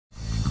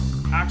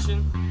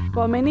Action.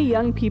 While many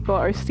young people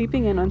are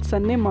sleeping in on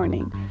Sunday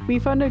morning, we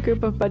found a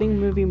group of budding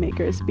movie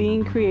makers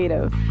being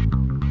creative.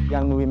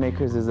 Young Movie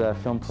Makers is a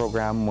film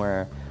program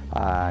where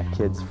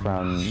kids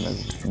from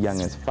as young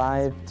as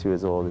 5 to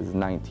as old as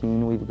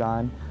 19 we've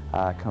gone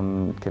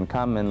can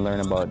come and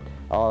learn about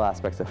all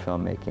aspects of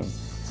filmmaking.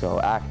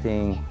 So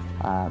acting,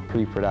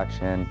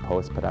 pre-production,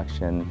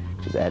 post-production,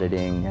 which is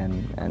editing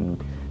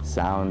and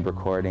sound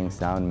recording,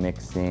 sound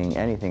mixing,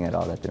 anything at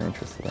all that they're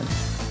interested in.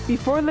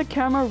 Before the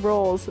camera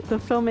rolls, the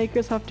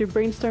filmmakers have to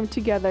brainstorm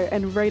together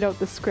and write out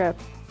the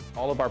script.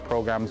 All of our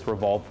programs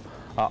revolve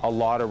a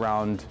lot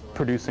around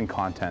producing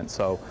content.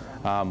 So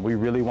we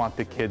really want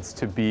the kids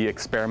to be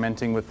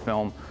experimenting with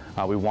film.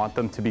 We want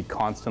them to be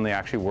constantly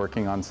actually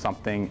working on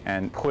something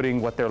and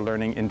putting what they're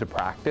learning into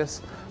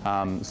practice.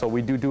 So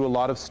we do a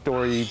lot of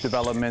story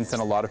development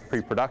and a lot of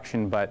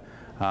pre-production, but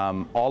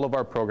all of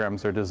our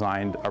programs are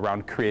designed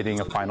around creating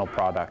a final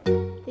product.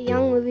 The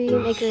Young Movie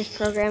Makers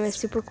program is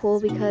super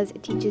cool because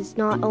it teaches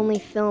not only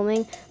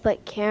filming,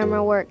 but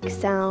camera work,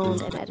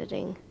 sound, and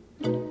editing.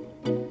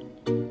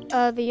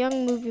 The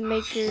Young Movie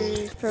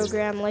Makers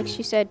program, like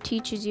she said,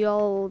 teaches you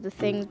all the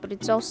things, but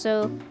it's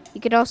also,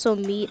 you can also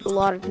meet a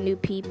lot of new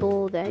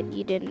people that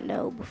you didn't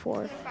know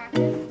before.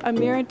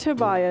 Amir and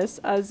Tobias,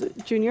 as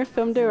junior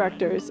film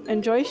directors,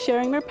 enjoy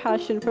sharing their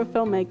passion for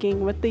filmmaking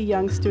with the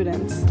young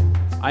students.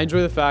 I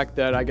enjoy the fact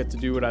that I get to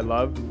do what I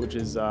love, which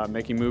is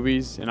making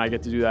movies, and I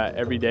get to do that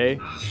every day.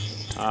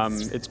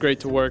 It's great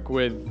to work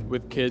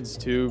with kids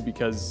too,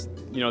 because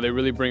they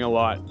really bring a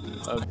lot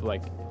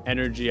of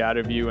energy out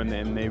of you, and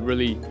they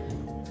really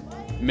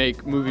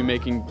make movie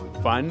making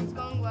fun.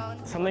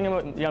 Something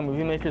about Young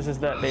Movie Makers is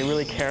that they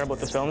really care about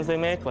the films they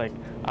make.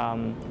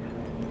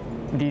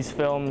 These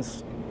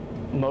films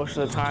most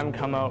of the time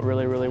come out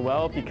really, really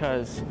well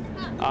because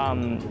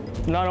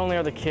not only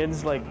are the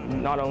kids,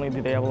 not only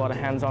do they have a lot of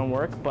hands-on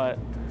work, but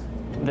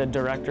the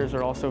directors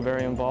are also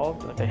very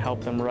involved. They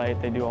help them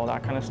write, they do all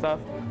that kind of stuff.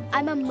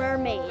 I'm a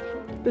mermaid.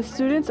 The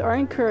students are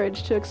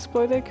encouraged to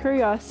explore their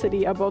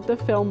curiosity about the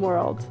film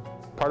world.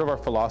 Part of our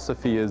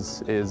philosophy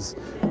is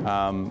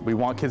we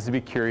want kids to be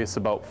curious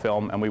about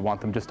film, and we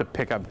want them just to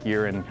pick up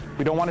gear, and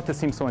we don't want it to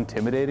seem so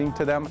intimidating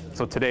to them.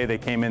 So today they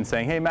came in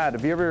saying, "Hey Matt,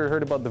 have you ever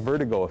heard about the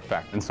vertigo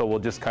effect?" And so we'll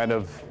just kind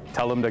of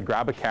tell them to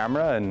grab a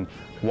camera and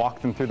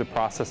walk them through the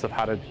process of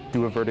how to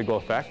do a vertigo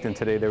effect. And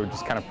today they were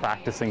just kind of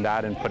practicing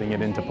that and putting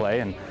it into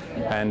play,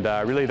 and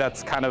really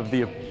that's kind of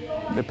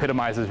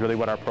epitomizes really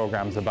what our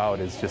program's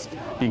about, is just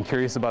being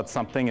curious about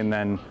something and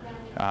then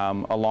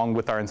along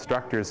with our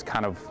instructors,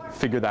 kind of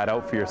figure that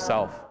out for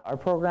yourself. Our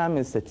program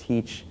is to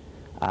teach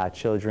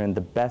children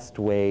the best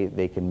way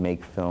they can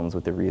make films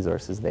with the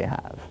resources they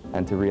have,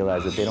 and to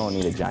realize that they don't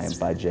need a giant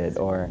budget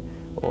or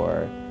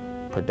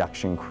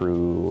production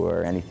crew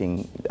or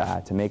anything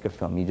to make a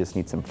film. You just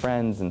need some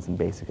friends and some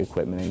basic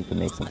equipment, and you can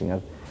make something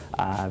of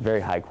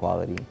very high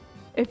quality.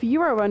 If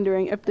you are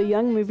wondering if the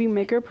Young Movie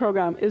Maker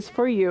program is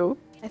for you,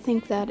 I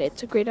think that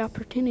it's a great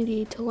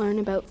opportunity to learn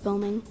about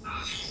filming,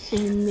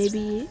 and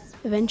maybe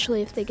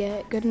eventually, if they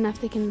get good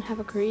enough, they can have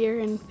a career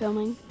in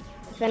filming.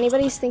 If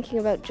anybody's thinking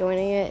about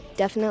joining it,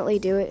 definitely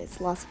do it. It's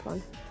lots of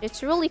fun.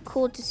 It's really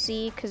cool to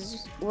see,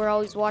 because we're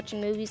always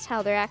watching movies,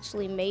 how they're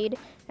actually made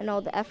and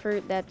all the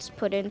effort that's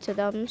put into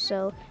them.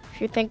 So if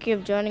you're thinking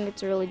of joining,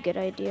 it's a really good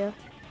idea.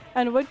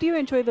 And what do you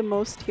enjoy the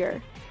most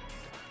here?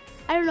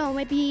 I don't know,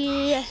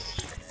 maybe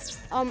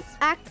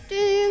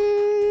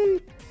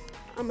acting,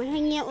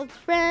 hanging out with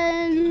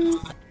friends,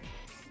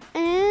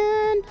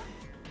 and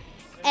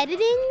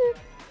editing,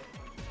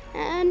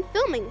 and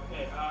filming.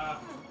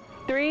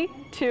 3,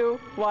 2,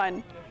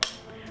 1.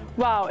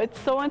 Wow, it's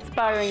so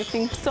inspiring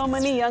seeing so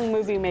many young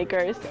movie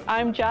makers.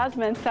 I'm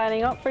Jasmine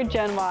signing up for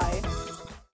Gen Y.